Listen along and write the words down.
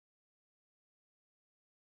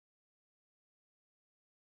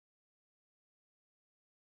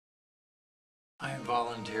I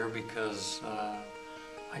volunteer because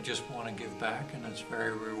I just want to give back, and it's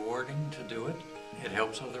very rewarding to do it. It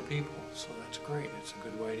helps other people, so that's great. It's a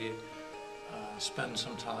good way to spend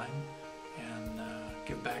some time and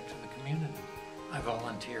give back to the community. I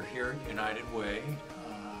volunteer here at United Way,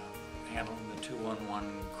 handling the 211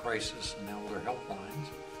 crisis and elder helplines.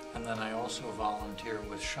 And then I also volunteer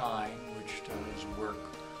with SHINE, which does work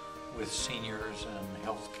with seniors and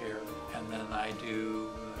healthcare. And then I do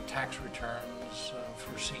tax returns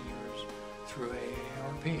for seniors through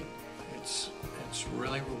AARP. It's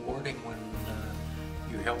really rewarding when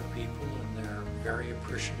you help people and they're very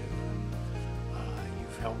appreciative, and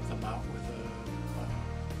you've helped them out with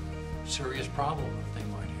a serious problem that they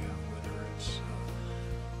might have, whether it's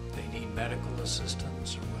they need medical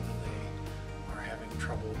assistance or whether they are having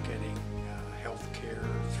trouble getting health care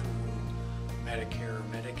through Medicare or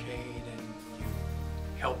Medicaid, and you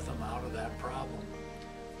help them out of that problem.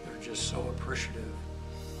 They're just so appreciative.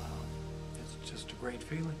 It's just a great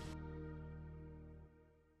feeling.